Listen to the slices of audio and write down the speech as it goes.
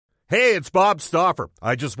Hey, it's Bob Stauffer.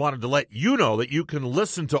 I just wanted to let you know that you can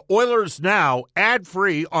listen to Oilers Now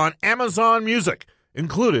ad-free on Amazon Music,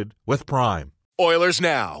 included with Prime. Oilers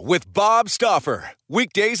Now with Bob Stauffer.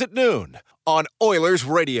 Weekdays at noon on Oilers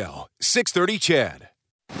Radio, 630 CHED.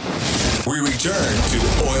 We return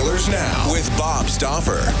to Oilers Now with Bob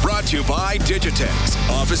Stauffer. Brought to you by Digitex.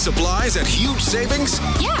 Office supplies at huge savings?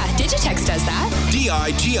 Yeah, Digitex does that.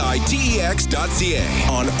 Digitex.ca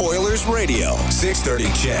on Oilers Radio,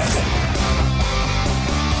 630 CHED.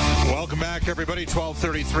 Welcome back, everybody.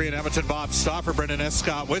 12:33 in Edmonton. Bob Stauffer, Brendan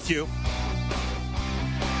Escott with you.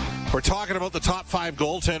 We're talking about the top 5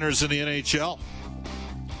 goaltenders in the NHL.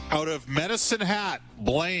 Out of Medicine Hat,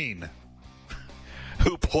 Blaine,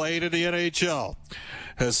 who played in the NHL,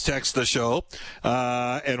 has texted the show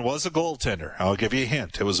and was a goaltender. I'll give you a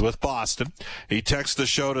hint. It was with Boston. He texted the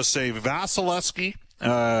show to say Vasilevsky,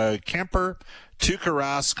 Kemper, Tuukka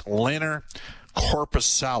Rask, Lehner,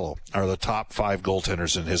 Korpisalo are the top 5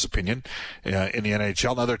 goaltenders in his opinion in the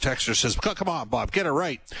NHL. Another texter says, come on, Bob, get it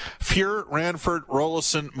right. Fuhr, Ranford,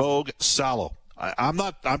 Rolison, Moog, Salo. I'm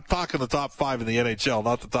talking the top 5 in the NHL,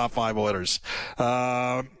 not the top 5 Oilers.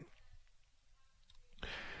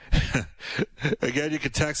 Again, you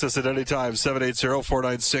can text us at any time,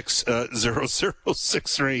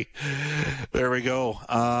 780-496-0063. There we go.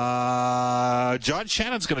 John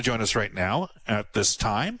Shannon's going to join us right now at this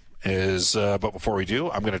time. But before we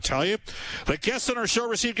do, I'm going to tell you that guests on our show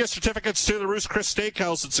receive gift certificates to the Ruth's Chris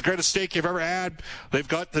Steakhouse. It's the greatest steak you've ever had. They've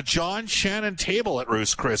got the John Shannon table at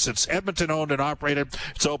Ruth's Chris. It's Edmonton owned and operated.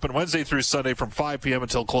 It's open Wednesday through Sunday from 5 p.m.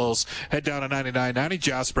 until close. Head down to 9990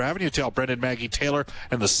 Jasper Avenue. Tell Brendan, Maggie Taylor,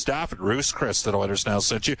 and the staff at Ruth's Chris that Oilers Now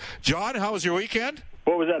sent you. John, how was your weekend?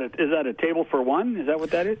 What was that? Is that a table for one? Is that what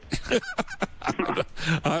that is?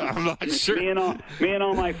 I'm not sure. Me and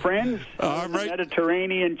all my friends. I'm right.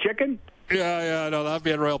 Mediterranean chicken. Yeah, no, that'd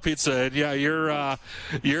be at Royal Pizza. And yeah, you're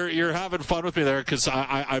having fun with me there because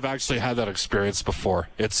I've actually had that experience before.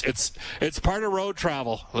 It's part of road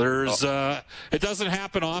travel. There's it doesn't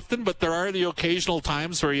happen often, but there are the occasional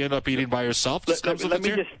times where you end up eating by yourself. Let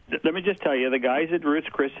me just tell you, the guys at Ruth's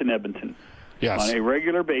Chris in Edmonton, yes, on a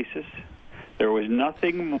regular basis. There was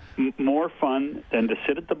nothing more fun than to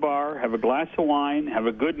sit at the bar, have a glass of wine, have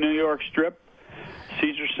a good New York strip,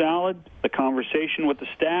 Caesar salad, the conversation with the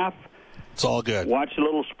staff. It's all good. Watch a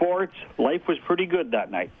little sports. Life was pretty good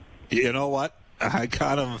that night. You know what? We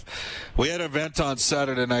had an event on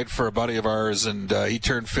Saturday night for a buddy of ours, and he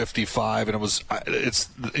turned 55, and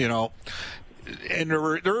and there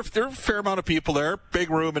were a fair amount of people there,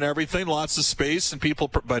 big room and everything, lots of space and people,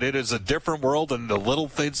 but it is a different world than the little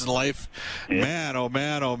things in life. Yeah. Man, oh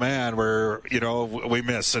man, we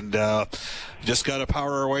miss and just got to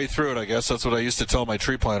power our way through it. I guess that's what I used to tell my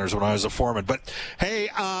tree planters when I was a foreman. But hey,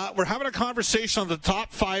 we're having a conversation on the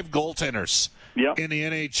top 5 goaltenders in the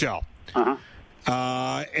NHL. Uh-huh.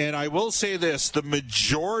 And I will say this, the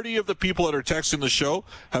majority of the people that are texting the show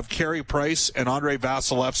have Carey Price and Andrei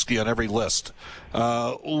Vasilevsky on every list.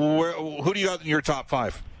 Who do you got in your top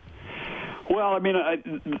 5? Well, I mean,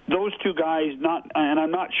 those two guys, and I'm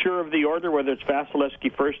not sure of the order, whether it's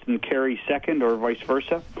Vasilevsky first and Carey second or vice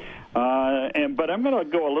versa. But I'm going to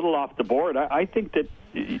go a little off the board. I think that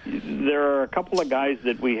there are a couple of guys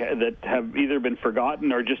that have either been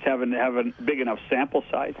forgotten or just haven't a big enough sample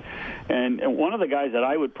size. And one of the guys that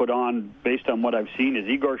I would put on, based on what I've seen, is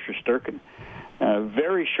Igor Shesterkin.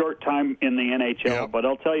 Very short time in the NHL, but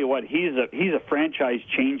I'll tell you what, he's a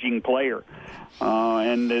franchise-changing player,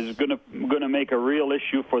 and is going to make a real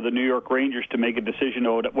issue for the New York Rangers to make a decision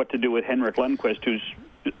on what to do with Henrik Lundqvist, who's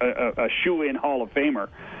a shoe-in Hall of Famer.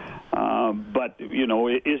 But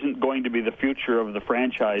it isn't going to be the future of the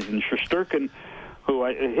franchise. And Shesterkin,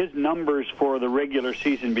 his numbers for the regular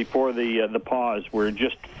season before the pause were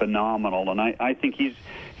just phenomenal, and I think he's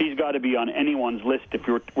got to be on anyone's list if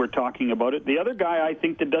we're talking about it. The other guy I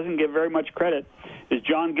think that doesn't get very much credit is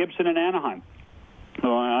John Gibson in Anaheim.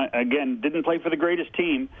 Again, didn't play for the greatest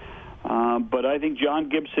team, but I think John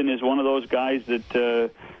Gibson is one of those guys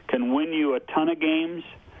that can win you a ton of games.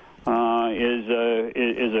 Is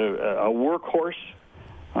a workhorse,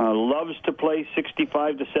 loves to play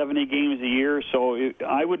 65 to 70 games a year. So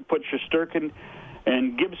I would put Shesterkin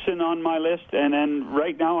and Gibson on my list, and then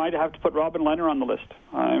right now I'd have to put Robin Lehner on the list.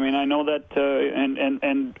 I mean, I know that,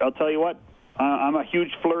 and I'll tell you what, I'm a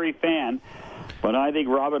huge Fleury fan, but I think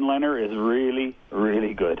Robin Lehner is really,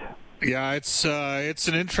 really good. Yeah, it's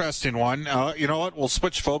an interesting one. You know what? We'll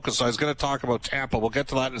switch focus. I was going to talk about Tampa. We'll get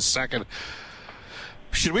to that in a second.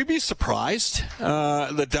 Should we be surprised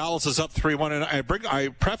that Dallas is up 3-1? And I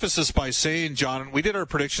preface this by saying, John, we did our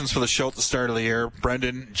predictions for the show at the start of the year.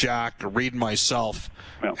 Brendan, Jack, Reed, and myself.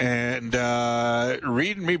 Yeah. And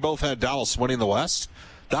Reed and me both had Dallas winning the West.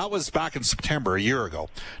 That was back in September, a year ago.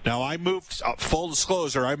 Now, I moved, full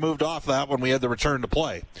disclosure, I moved off that when we had the return to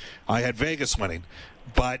play. I had Vegas winning.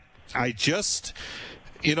 But I just...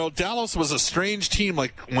 Dallas was a strange team.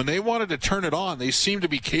 Like, when they wanted to turn it on, they seemed to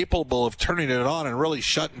be capable of turning it on and really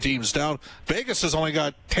shutting teams down. Vegas has only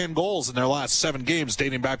got 10 goals in their last 7 games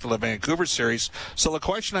dating back to the Vancouver series. So the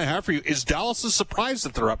question I have for you, is Dallas surprised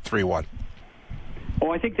that they're up 3-1?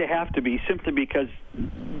 Oh, I think they have to be, simply because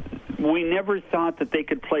we never thought that they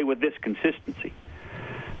could play with this consistency.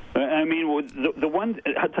 I mean, the one,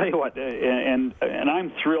 I'll tell you what, and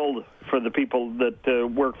I'm thrilled for the people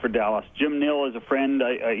that work for Dallas. Jim Nill is a friend.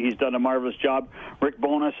 He's done a marvelous job. Rick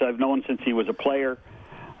Bowness, I've known since he was a player.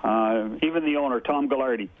 Even the owner, Tom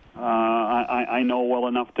Ghilardi, I know well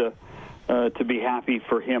enough to be happy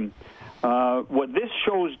for him. What this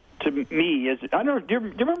shows to me is, I don't know, do you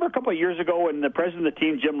remember a couple of years ago when the president of the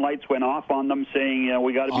team, Jim Lights, went off on them saying,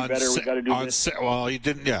 we got to be better, we got to do this? Well, he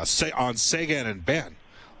didn't, say on Sagan and Ben.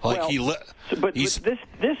 This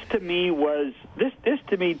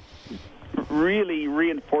to me really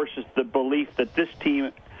reinforces the belief that this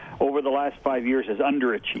team over the last 5 years has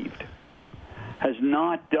underachieved, has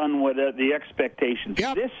not done what the expectations.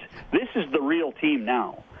 Yep. This is the real team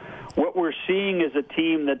now. What we're seeing is a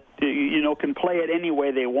team that can play it any way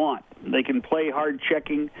they want. They can play hard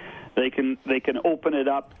checking. They can open it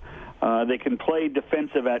up. They can play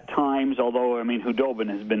defensive at times, although, Hudobin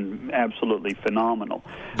has been absolutely phenomenal.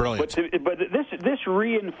 Brilliant. But this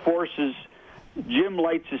reinforces Jim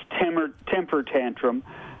Lights' temper tantrum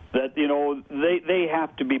that, they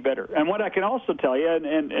have to be better. And what I can also tell you,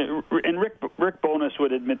 and Rick Bowness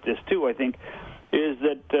would admit this too, I think, is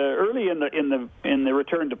that early in the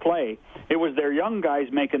return to play, it was their young guys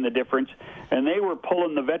making the difference, and they were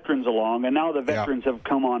pulling the veterans along, and now the veterans have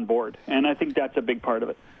come on board. And I think that's a big part of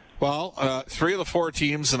it. Well, 3 of the 4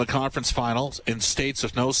 teams in the conference finals in states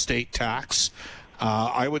with no state tax.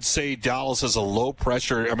 I would say Dallas is a low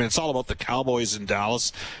pressure. It's all about the Cowboys in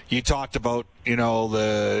Dallas. You talked about,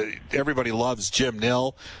 everybody loves Jim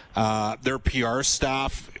Nill. Their PR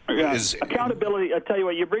staff is accountability. I tell you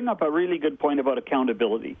what, you bring up a really good point about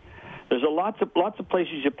accountability. There's lots of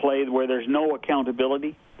places you play where there's no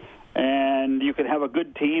accountability. And you can have a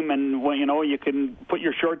good team, and you can put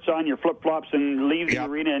your shorts on, your flip-flops, and leave the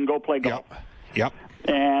arena and go play golf. Yep.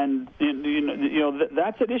 And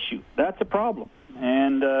that's an issue. That's a problem.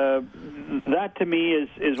 And that to me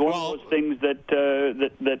is one of those things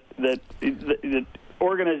that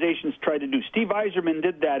organizations try to do. Steve Yzerman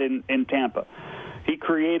did that in Tampa. He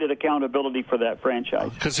created accountability for that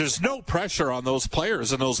franchise. Because there's no pressure on those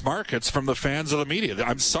players in those markets from the fans of the media.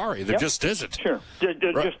 I'm sorry, there just isn't. Sure,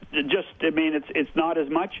 it's not as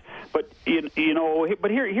much. But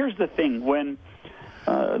but here's the thing: when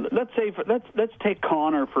let's take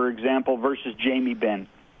Connor for example versus Jamie Benn.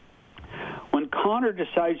 When Connor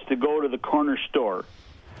decides to go to the corner store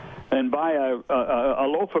and buy a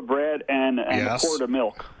loaf of bread and a quart of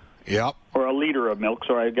milk. Yep. Or a liter of milk.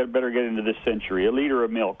 Sorry, I better get into this century. A liter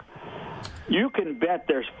of milk. You can bet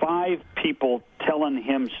there's 5 people telling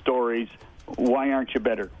him stories. Why aren't you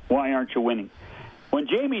better? Why aren't you winning? When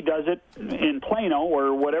Jamie does it in Plano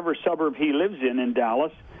or whatever suburb he lives in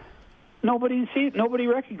Dallas, nobody sees it. Nobody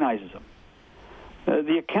recognizes him.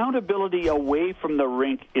 The accountability away from the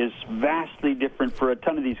rink is vastly different for a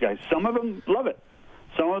ton of these guys. Some of them love it.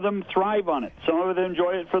 Some of them thrive on it. Some of them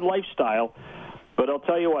enjoy it for the lifestyle. But I'll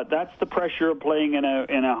tell you what, that's the pressure of playing in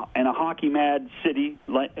a hockey-mad city,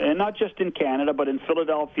 and not just in Canada, but in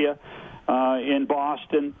Philadelphia, in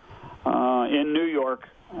Boston, in New York,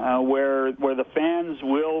 where the fans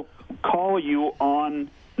will call you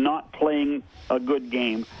on not playing a good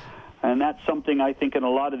game. And that's something I think in a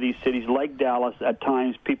lot of these cities like Dallas, at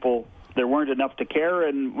times there weren't enough to care,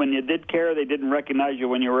 and when you did care, they didn't recognize you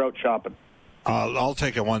when you were out shopping. I'll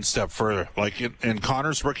take it one step further. Like in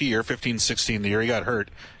Connor's rookie year, 15-16, the year he got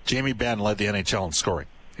hurt, Jamie Benn led the NHL in scoring.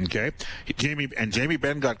 Okay? Jamie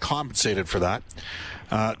Benn got compensated for that.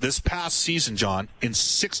 This past season, John, in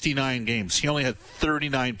 69 games, he only had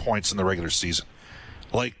 39 points in the regular season.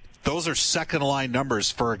 Like, those are second-line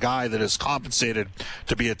numbers for a guy that is compensated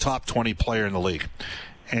to be a top 20 player in the league.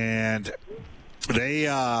 And they,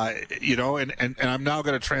 and I'm now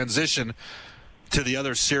going to transition to the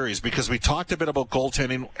other series because we talked a bit about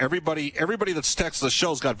goaltending. Everybody that's texted the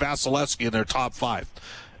show's got Vasilevsky in their top 5.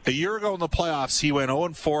 A year ago in the playoffs, he went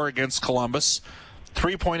 0-4 against Columbus.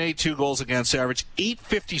 3.82 goals against average,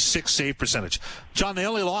 856 save percentage. John, they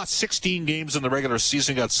only lost 16 games in the regular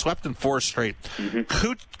season, got swept in 4 straight.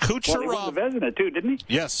 Kucherov. Well, he won the Vezina too, didn't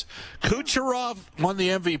he? Yes. Kucherov won the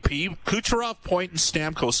MVP. Kucherov, Point, and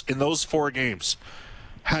Stamkos in those 4 games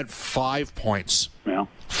had 5 points. Yeah.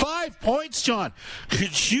 5 points, John.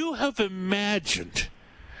 Could you have imagined?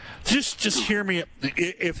 Just hear me.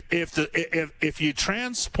 If you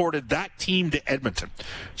transported that team to Edmonton,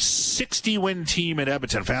 60-win team in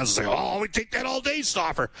Edmonton, fans would say, "Oh, we take that all day,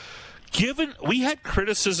 Stauffer." Given we had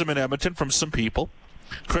criticism in Edmonton from some people,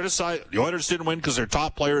 criticize the Oilers didn't win because their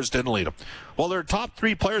top players didn't lead them. Well, their top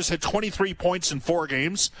 3 players had 23 points in 4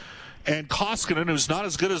 games, and Koskinen, who's not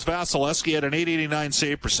as good as Vasilevsky, had an .889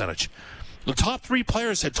 save percentage. The top 3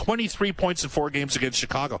 players had 23 points in 4 games against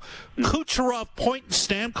Chicago. Kucherov, Point, and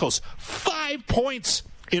Stamkos, 5 points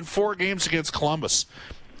in 4 games against Columbus.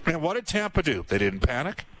 And what did Tampa do? They didn't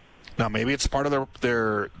panic. Now, maybe it's part of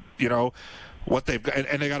their what they've got.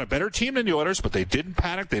 And they got a better team than the Oilers, but they didn't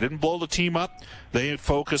panic. They didn't blow the team up. They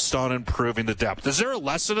focused on improving the depth. Is there a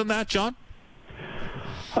lesson in that, John?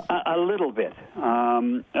 A little bit.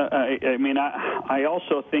 I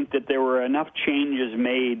also think that there were enough changes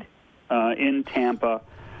made in Tampa,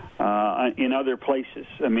 in other places.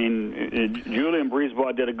 I mean, Julien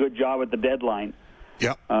Brisebois did a good job at the deadline.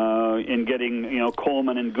 Yep. In getting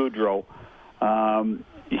Coleman and Goudreau.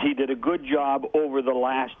 He did a good job over the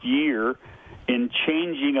last year in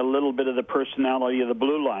changing a little bit of the personality of the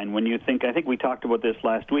blue line. When you think, I think we talked about this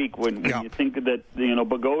last week. When you think that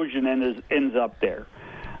Bogosian ends up there.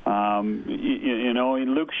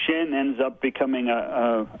 Luke Schenn ends up becoming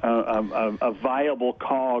a viable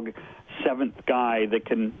cog 7th guy that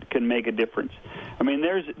can make a difference. I mean,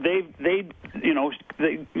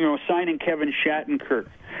 signing Kevin Shattenkirk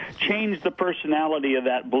changed the personality of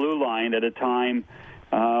that blue line at a time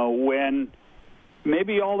when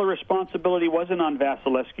maybe all the responsibility wasn't on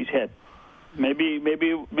Vasilevsky's head. Maybe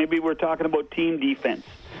we're talking about team defense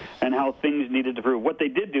and how things needed to improve. What they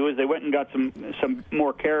did do is they went and got some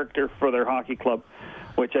more character for their hockey club,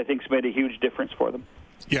 which I think's made a huge difference for them.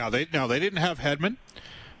 Yeah, they didn't have Hedman,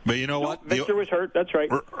 but you know what? Victor was hurt. That's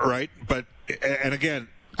right. Right, but and again,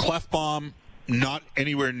 Klefbom not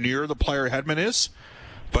anywhere near the player Hedman is,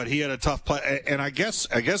 but he had a tough play. And I guess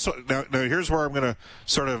now here's where I'm going to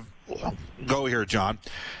sort of go here, John.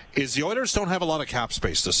 Is the Oilers don't have a lot of cap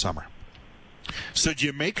space this summer. So do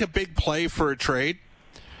you make a big play for a trade,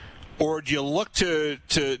 or do you look to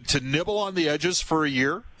nibble on the edges for a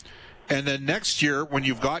year, and then next year when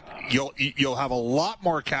you'll have a lot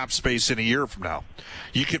more cap space in a year from now.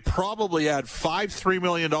 You could probably add 5 $3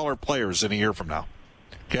 million players in a year from now.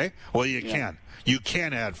 Okay? Well, you can. You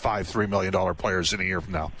can add 5 $3 million players in a year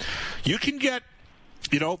from now. You can get,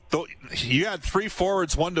 you had 3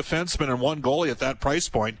 forwards, 1 defenseman, and 1 goalie at that price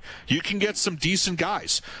point. You can get some decent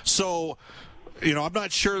guys. So, I'm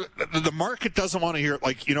not sure. The market doesn't want to hear,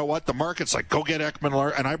 the market's like, go get Ekman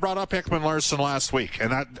Larsson. And I brought up Ekman Larsson last week.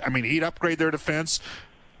 And he'd upgrade their defense.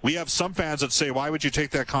 We have some fans that say, why would you take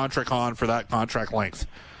that contract on for that contract length?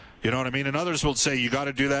 You know what I mean? And others will say, you got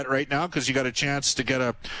to do that right now because you got a chance to get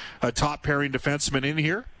a top pairing defenseman in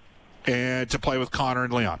here and to play with Connor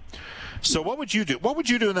and Leon. So what would you do? What would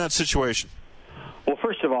you do in that situation? Well,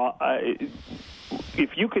 first of all,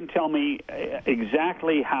 if you can tell me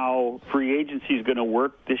exactly how free agency is going to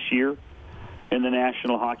work this year in the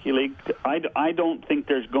National Hockey League, I don't think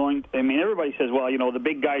there's going – everybody says, well, the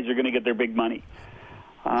big guys are going to get their big money.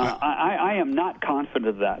 I am not confident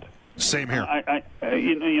of that. Same here.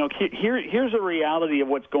 Here's a reality of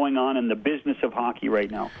what's going on in the business of hockey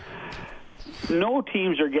right now. No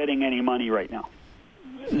teams are getting any money right now.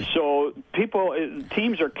 So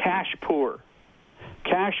teams are cash poor.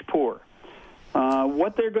 Cash poor.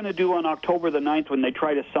 What they're going to do on October the 9th when they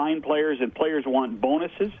try to sign players and players want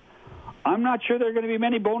bonuses, I'm not sure there are going to be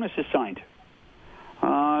many bonuses signed.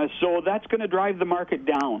 So that's going to drive the market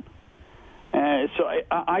down. So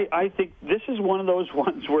I think this is one of those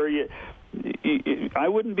ones where I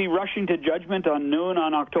wouldn't be rushing to judgment on noon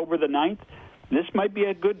on October the 9th. This might be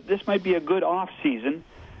a good off season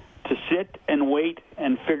to sit and wait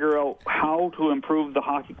and figure out how to improve the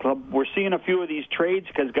hockey club. We're seeing a few of these trades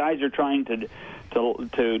because guys are trying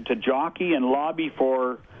to jockey and lobby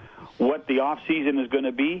for what the off season is going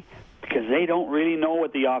to be, because they don't really know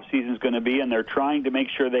what the off season is going to be, and they're trying to make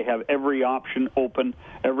sure they have every option open,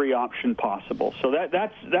 every option possible. So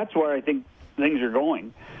that's where I think things are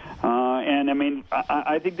going.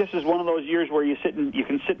 I think this is one of those years where you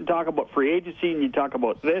can sit and talk about free agency, and you talk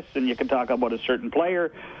about this, and you can talk about a certain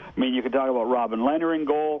player. You can talk about Robin Lehner in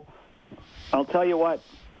goal. I'll tell you what,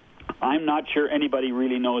 I'm not sure anybody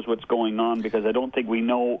really knows what's going on because I don't think we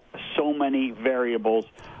know so many variables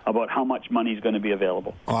about how much money is going to be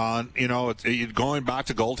available. Going back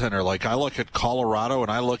to goaltender, like I look at Colorado and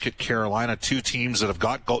I look at Carolina, two teams that have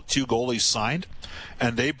got two goalies signed,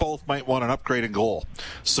 and they both might want an upgrade in goal.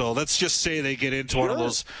 So let's just say they get into one of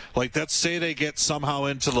those, like let's say they get somehow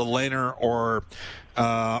into the Lehner or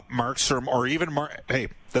Markstrom or even hey,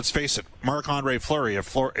 let's face it, Marc-Andre Fleury.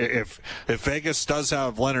 If Vegas does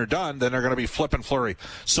have Leonard done, then they're going to be flipping Fleury.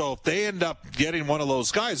 So if they end up getting one of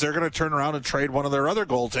those guys, they're going to turn around and trade one of their other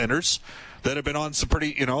goaltenders that have been on some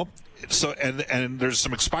pretty, So and there's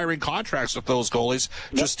some expiring contracts with those goalies,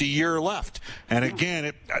 just a year left. And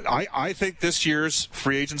again, I think this year's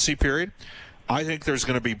free agency period, I think there's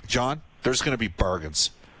going to be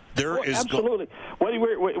bargains. Absolutely. What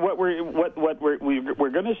we're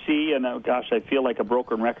going to see, and I feel like a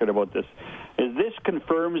broken record about this, is this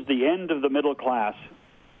confirms the end of the middle class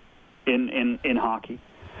in hockey.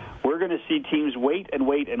 We're going to see teams wait,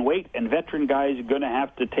 and veteran guys are going to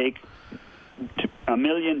have to take $1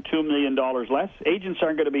 million, $2 million less. Agents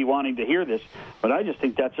aren't going to be wanting to hear this, but I just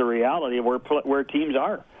think that's a reality of where teams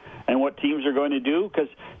are and what teams are going to do, because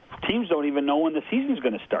teams don't even know when the season's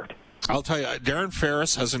going to start. I'll tell you, Darren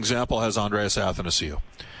Ferris, as an example, has Andreas Athanasiou.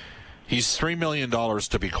 He's $3 million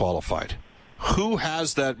to be qualified. Who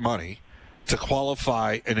has that money to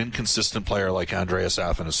qualify an inconsistent player like Andreas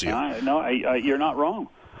Athanasiou? You're not wrong.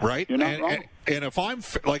 Right? You're not wrong. And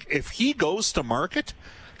if he goes to market,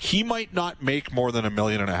 he might not make more than $1.5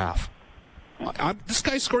 million. This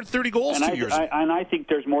guy scored 30 goals 2 years ago. And I think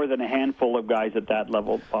there's more than a handful of guys at that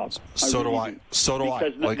level, Bob. So do I.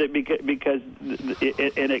 Because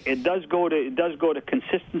it does go to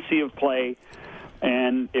consistency of play,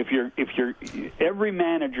 and if every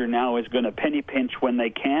manager now is going to penny pinch when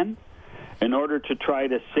they can, in order to try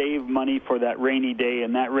to save money for that rainy day,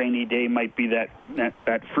 and that rainy day might be that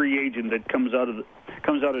free agent that comes out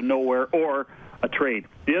of nowhere, or a trade.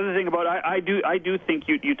 The other thing about I do think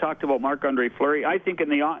you talked about Marc-Andre Fleury. I think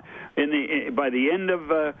by the end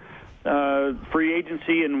of free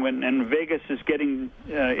agency and Vegas is getting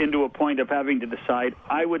into a point of having to decide,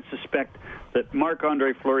 I would suspect that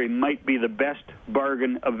Marc-Andre Fleury might be the best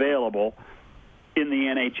bargain available in the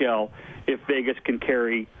NHL if Vegas can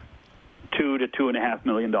carry $2 to $2.5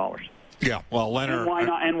 million. Yeah, well, Leonard. And why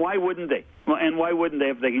not? And why wouldn't they? And why wouldn't they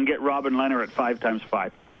if they can get Robin Lehner at 5 times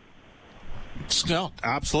 5? No,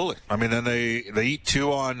 absolutely. I mean, then they eat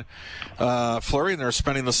 2 on Fleury, and they're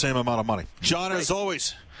spending the same amount of money. John, as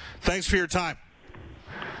always, thanks for your time.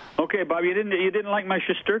 Okay, Bob, you didn't like my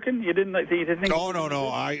Shesterkin? You didn't think? Oh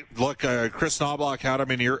no. Chris Knobloch had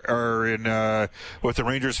him in with the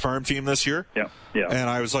Rangers farm team this year. Yeah. And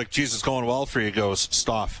I was like, "Geez, it's going well for you." He goes,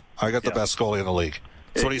 "Stoff, I got the best goalie in the league."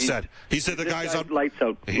 That's what he said. He said the guy's on lights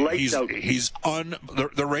out. He's on.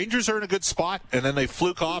 The Rangers are in a good spot, and then they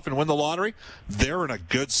fluke off and win the lottery. They're in a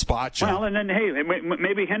good spot, John. Well, and then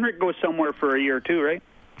maybe Henrik goes somewhere for a year or two, right?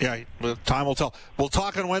 Yeah, time will tell. We'll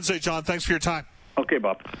talk on Wednesday, John. Thanks for your time. Okay,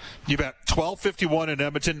 Bob. You bet. 12:51 in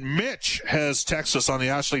Edmonton. Mitch has texted us on the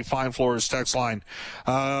Ashley Fine Floors text line.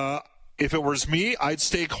 If it was me, I'd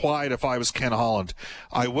stay quiet if I was Ken Holland.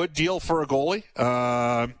 I would deal for a goalie.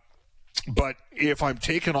 But if I'm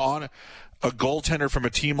taking on a goaltender from a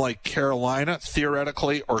team like Carolina,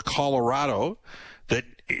 theoretically, or Colorado, that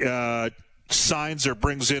signs or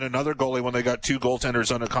brings in another goalie when they got 2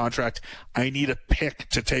 goaltenders under contract, I need a pick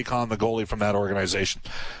to take on the goalie from that organization.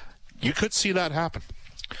 You could see that happen.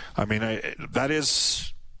 I mean, that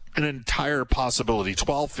is an entire possibility.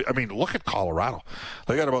 Look at Colorado.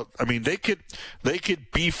 They got they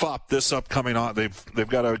could beef up this upcoming on. They've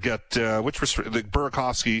got to get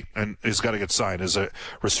Burakovsky and has got to get signed as a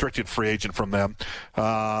restricted free agent from them.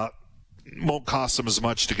 Won't cost them as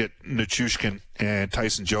much to get Nichushkin and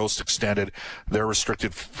Tyson Jost extended. They're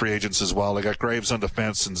restricted free agents as well. They got Graves on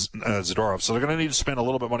defense and Zadorov, so they're going to need to spend a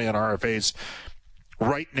little bit of money on RFAs.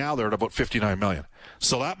 Right now, they're at about $59 million,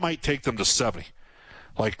 so that might take them to 70.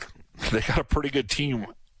 Like, they got a pretty good team.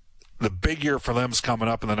 The big year for them is coming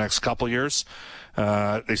up in the next couple of years.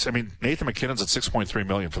 Nathan McKinnon's at $6.3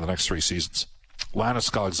 million for the next 3 seasons.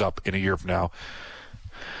 Landeskog's up in a year from now.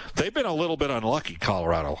 They've been a little bit unlucky,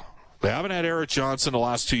 Colorado. They haven't had Erik Johnson the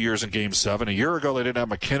last 2 years in Game 7. A year ago, they didn't have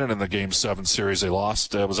McKinnon in the Game 7 series they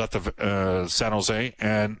lost. It was at the San Jose.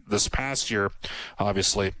 And this past year,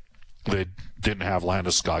 obviously, they didn't have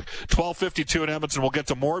Landeskog. 12:52 in Edmonton. We'll get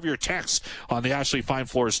to more of your texts on the Ashley Fine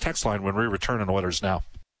Floors text line when we return on Oilers Now.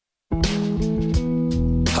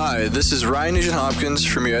 Hi, this is Ryan Nugent-Hopkins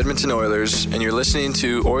from your Edmonton Oilers, and you're listening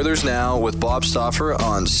to Oilers Now with Bob Stauffer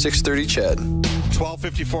on 630 CHED.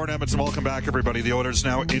 12:54 in Edmonton. Welcome back, everybody. The Oilers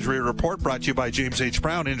Now Injury Report brought to you by James H.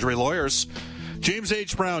 Brown Injury Lawyers. James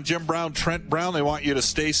H. Brown, Jim Brown, Trent Brown, they want you to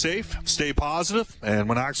stay safe, stay positive, and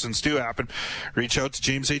when accidents do happen, reach out to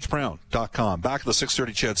jameshbrown.com. Back at the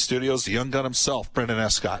 630 CHED Studios, the young gun himself, Brendan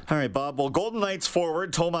Escott. All right, Bob. Well, Golden Knights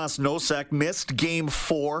forward Tomas Nosek missed Game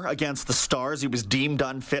 4 against the Stars. He was deemed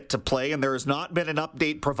unfit to play, and there has not been an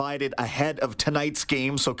update provided ahead of tonight's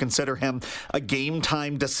game, so consider him a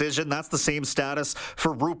game-time decision. That's the same status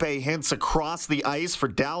for Roope Hintz across the ice for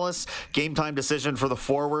Dallas. Game-time decision for the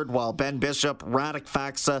forward, while Ben Bishop, Radek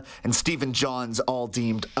Faksa, and Stephen Johns all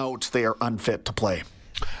deemed out. They are unfit to play.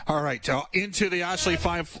 All right, into the Ashley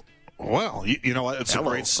Fine. Well, you know what? It's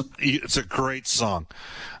a great song.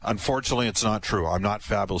 Unfortunately, it's not true. I'm not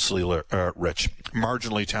fabulously rich,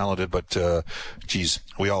 marginally talented, but geez,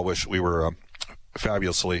 we all wish we were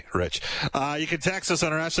fabulously rich. You can text us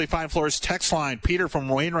on our Ashley Fine Floors text line. Peter from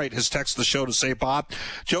Wainwright has texted the show to say, Bob,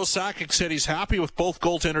 Joe Sakic said he's happy with both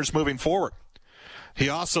goaltenders moving forward. He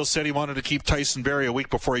also said he wanted to keep Tyson Barrie a week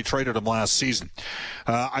before he traded him last season.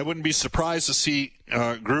 I wouldn't be surprised to see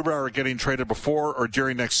Grubauer getting traded before or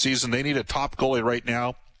during next season. They need a top goalie right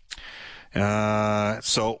now.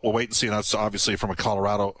 So we'll wait and see. That's obviously from a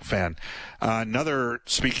Colorado fan.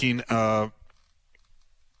 Speaking of...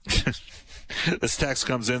 This text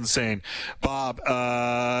comes in saying, Bob,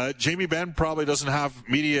 Jamie Benn probably doesn't have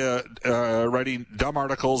media writing dumb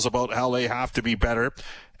articles about how they have to be better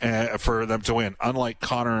for them to win, unlike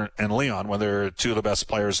Connor and Leon when they're two of the best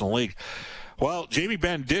players in the league. Well, Jamie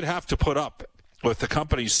Benn did have to put up with the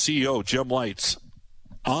company's CEO, Jim Lites,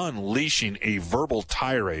 unleashing a verbal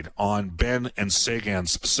tirade on Ben and Seguin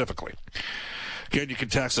specifically. Again, you can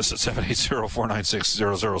text us at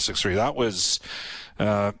 780-496-0063. That was...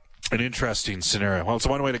 an interesting scenario. Well, it's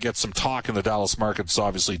one way to get some talk in the Dallas market. It's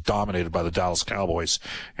obviously dominated by the Dallas Cowboys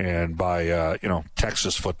and by,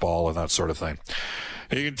 Texas football and that sort of thing.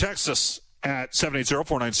 You can text us at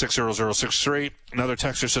 780-496-0063. Another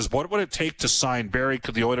texter says, what would it take to sign Barrie?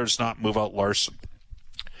 Could the Oilers not move out Larson?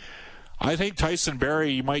 I think Tyson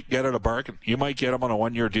Barrie, you might get at a bargain. You might get him on a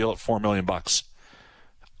one-year deal at $4 million.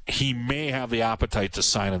 He may have the appetite to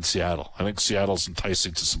sign in Seattle. I think Seattle's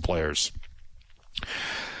enticing to some players.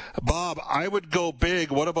 Bob, I would go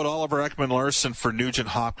big. What about Oliver Ekman-Larsson for Nugent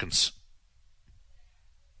Hopkins?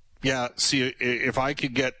 Yeah, see, if I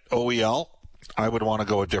could get OEL, I would want to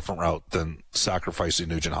go a different route than sacrificing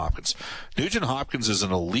Nugent Hopkins. Nugent Hopkins is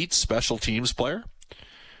an elite special teams player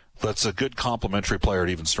that's a good complementary player at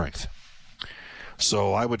even strength.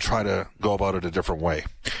 So I would try to go about it a different way.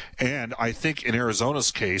 And I think in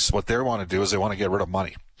Arizona's case, what they want to do is they want to get rid of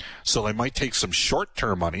money. So they might take some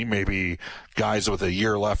short-term money, maybe guys with a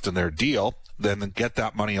year left in their deal, then get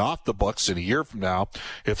that money off the books in a year from now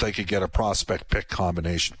if they could get a prospect pick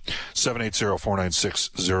combination.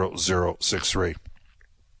 780-496-0063.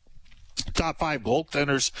 Top 5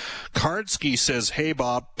 goaltenders. Kardsky says, hey,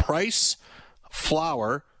 Bob, Price,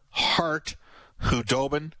 Flower, Hart,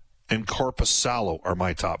 Hudobin, and Korpisalo are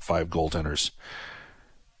my top 5 goaltenders.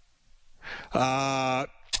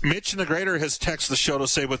 Mitch in the Greater has texted the show to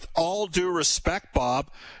say, with all due respect, Bob,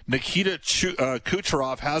 Nikita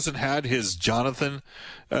Kucherov hasn't had his Jonathan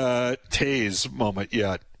Toews moment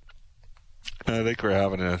yet. I think we're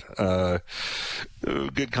having a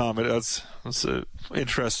good comment. That's an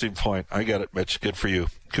interesting point. I get it, Mitch. Good for you.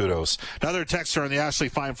 Kudos. Another texter on the Ashley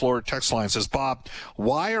Fine Floor text line says, Bob,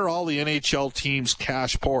 why are all the NHL teams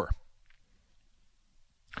cash poor?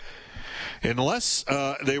 Unless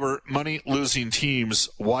they were money-losing teams,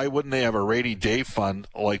 why wouldn't they have a rainy day fund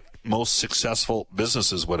like most successful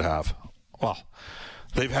businesses would have? Well,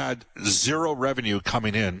 they've had zero revenue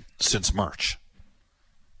coming in since March.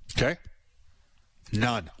 Okay?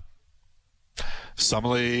 None. Some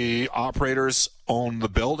of the operators own the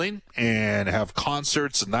building and have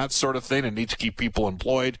concerts and that sort of thing and need to keep people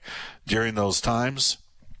employed during those times.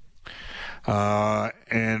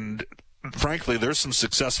 And frankly, there's some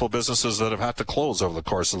successful businesses that have had to close over the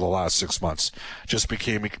course of the last 6 months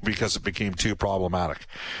because it became too problematic.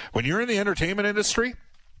 When you're in the entertainment industry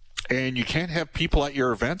and you can't have people at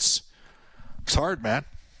your events, it's hard, man.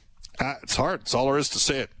 It's hard. It's all there is to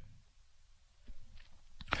say it.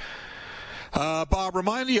 Bob,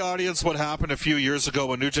 remind the audience what happened a few years ago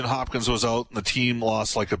when Nugent Hopkins was out and the team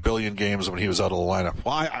lost like 1 billion games when he was out of the lineup.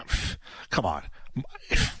 Why? Come on.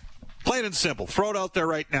 Plain and simple. Throw it out there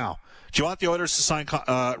right now. Do you want the Oilers to sign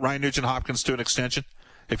Ryan Nugent-Hopkins to an extension?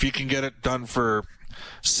 If you can get it done for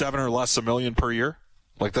 $7 or less $1 million per year,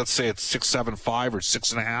 like let's say it's 6.75 or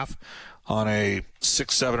 6.5 on a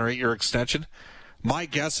 6, 7, or 8 year extension, My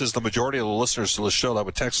guess is the majority of the listeners to the show that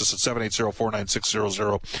would text us at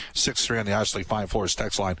 780-496-0063 on the Ashley Fine Floors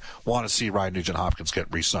text line want to see Ryan Nugent-Hopkins get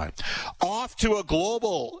re-signed. Off to a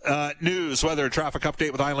global news weather traffic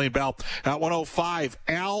update with Eileen Bell at 105.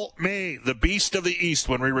 Al May, the beast of the East,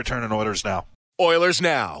 when we return in Oilers Now. Oilers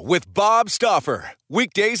Now with Bob Stauffer.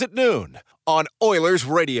 Weekdays at noon on Oilers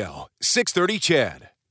Radio, 630 CHED.